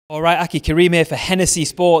All right, Aki Karim here for Hennessy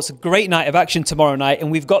Sports. Great night of action tomorrow night,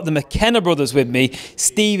 and we've got the McKenna brothers with me,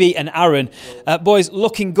 Stevie and Aaron. Boys,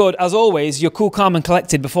 looking good as always. You're cool, calm, and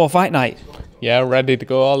collected before fight night. Yeah, ready to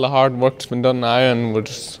go. All the hard work's been done now, and we're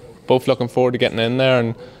just both looking forward to getting in there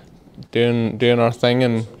and doing our thing,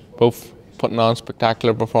 and both putting on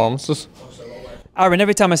spectacular performances. Aaron,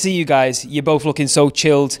 every time I see you guys, you're both looking so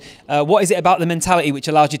chilled. What is it about the mentality which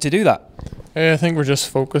allows you to do that? I think we're just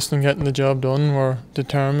focused on getting the job done. We're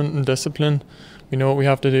determined and disciplined. We know what we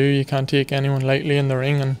have to do. You can't take anyone lightly in the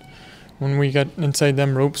ring, and when we get inside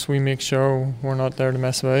them ropes, we make sure we're not there to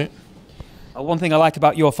mess about. One thing I like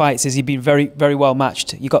about your fights is you've been very, very well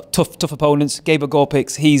matched. You've got tough opponents. Gabriel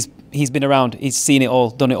Gorpix, he's been around. He's seen it all,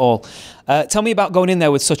 done it all. Tell me about going in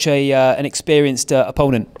there with such an experienced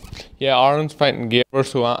opponent. Yeah, Aaron's fighting Gabriel,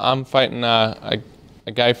 so I'm fighting a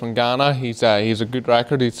guy from Ghana. He's a good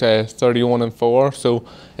record. He's 31-4, so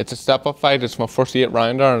it's a step-up fight. It's my first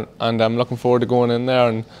 8-rounder, and I'm looking forward to going in there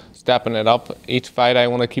and stepping it up. Each fight I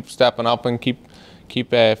want to keep stepping up and keep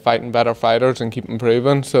fighting better fighters and keep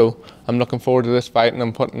improving. So I'm looking forward to this fight, and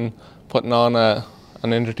I'm putting on an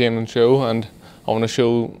entertaining show, and I want to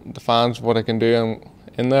show the fans what I can do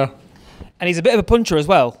in there. And he's a bit of a puncher as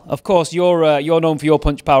well. Of course, you're known for your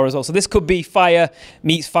punch power as well. So this could be fire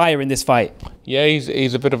meets fire in this fight. Yeah,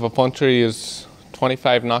 he's a bit of a puncher. He has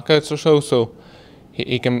 25 knockouts or so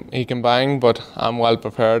he can bang. But I'm well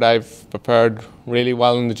prepared. I've prepared really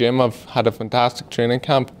well in the gym. I've had a fantastic training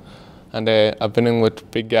camp, and I've been in with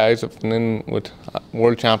big guys. I've been in with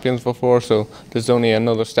world champions before. So this is only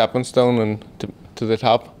another stepping stone and to the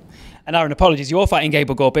top. And Aaron, apologies, you're fighting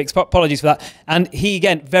Gabriel Gorpix. Apologies for that. And he,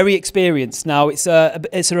 again, very experienced. Now, it's a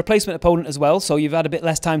replacement opponent as well, so you've had a bit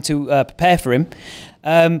less time to prepare for him.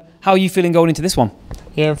 How are you feeling going into this one?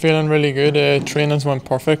 Yeah, I'm feeling really good. Training's went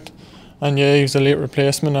perfect. And yeah, he was a late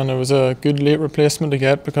replacement, and it was a good late replacement to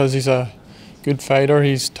get because he's a good fighter.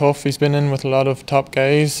 He's tough. He's been in with a lot of top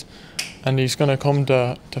guys, and he's going to come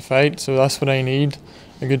to fight, so that's what I need,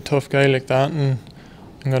 a good tough guy like that. And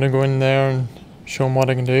I'm going to go in there and show him what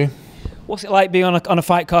I can do. What's it like being on a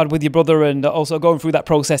fight card with your brother and also going through that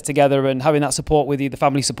process together and having that support with you, the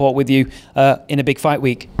family support with you in a big fight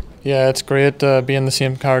week? Yeah, it's great being the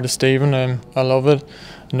same card as Stephen. I love it.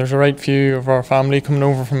 And there's a right few of our family coming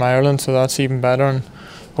over from Ireland, so that's even better. And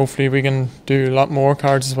hopefully we can do a lot more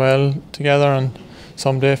cards as well together and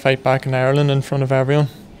someday fight back in Ireland in front of everyone.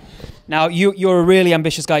 Now, you're a really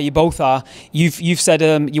ambitious guy, you both are. You've said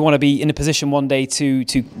you want to be in a position one day to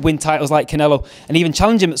win titles like Canelo and even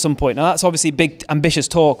challenge him at some point. Now, that's obviously big, ambitious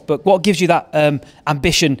talk, but what gives you that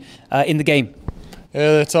ambition in the game?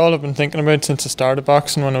 Yeah, it's all I've been thinking about since I started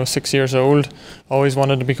boxing when I was 6 years old. I always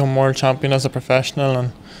wanted to become world champion as a professional,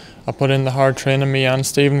 and I put in the hard training. Me and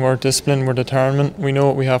Stephen, we're disciplined, we're determined. We know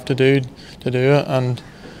what we have to do it, and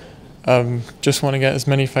just want to get as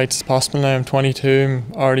many fights as possible now. I'm 22,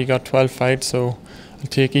 I've already got 12 fights, so I'll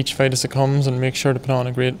take each fight as it comes and make sure to put on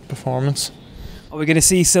a great performance. Are we going to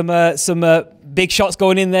see some big shots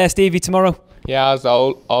going in there, Stevie, tomorrow? Yeah, as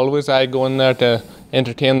always, I go in there to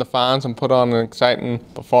entertain the fans and put on an exciting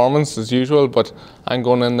performance as usual, but I'm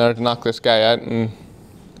going in there to knock this guy out, and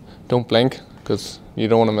don't blink because you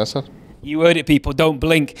don't want to miss it. You heard it, people. Don't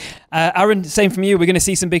blink. Aaron, same from you. We're going to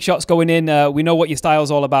see some big shots going in. We know what your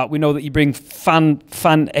style's all about. We know that you bring fan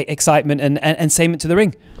excitement and entertainment to the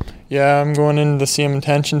ring. Yeah, I'm going in the same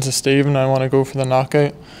intentions as Stephen. I want to go for the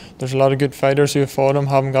knockout. There's a lot of good fighters who have fought him,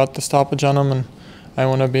 haven't got the stoppage on him, and I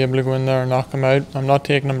want to be able to go in there and knock him out. I'm not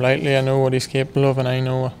taking him lightly. I know what he's capable of, and I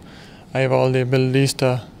know I have all the abilities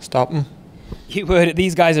to stop him. You heard it.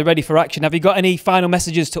 These guys are ready for action. Have you got any final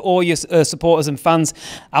messages to all your supporters and fans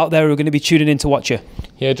out there who are going to be tuning in to watch you?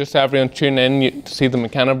 Yeah, just everyone tune in to see the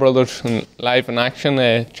McKenna brothers live in action,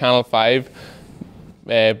 Channel 5.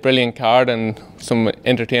 Brilliant card and some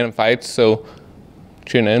entertaining fights, so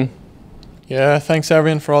tune in. Yeah, thanks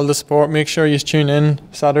everyone for all the support. Make sure you tune in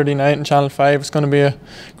Saturday night on Channel 5. It's going to be a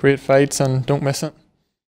great fight, and don't miss it.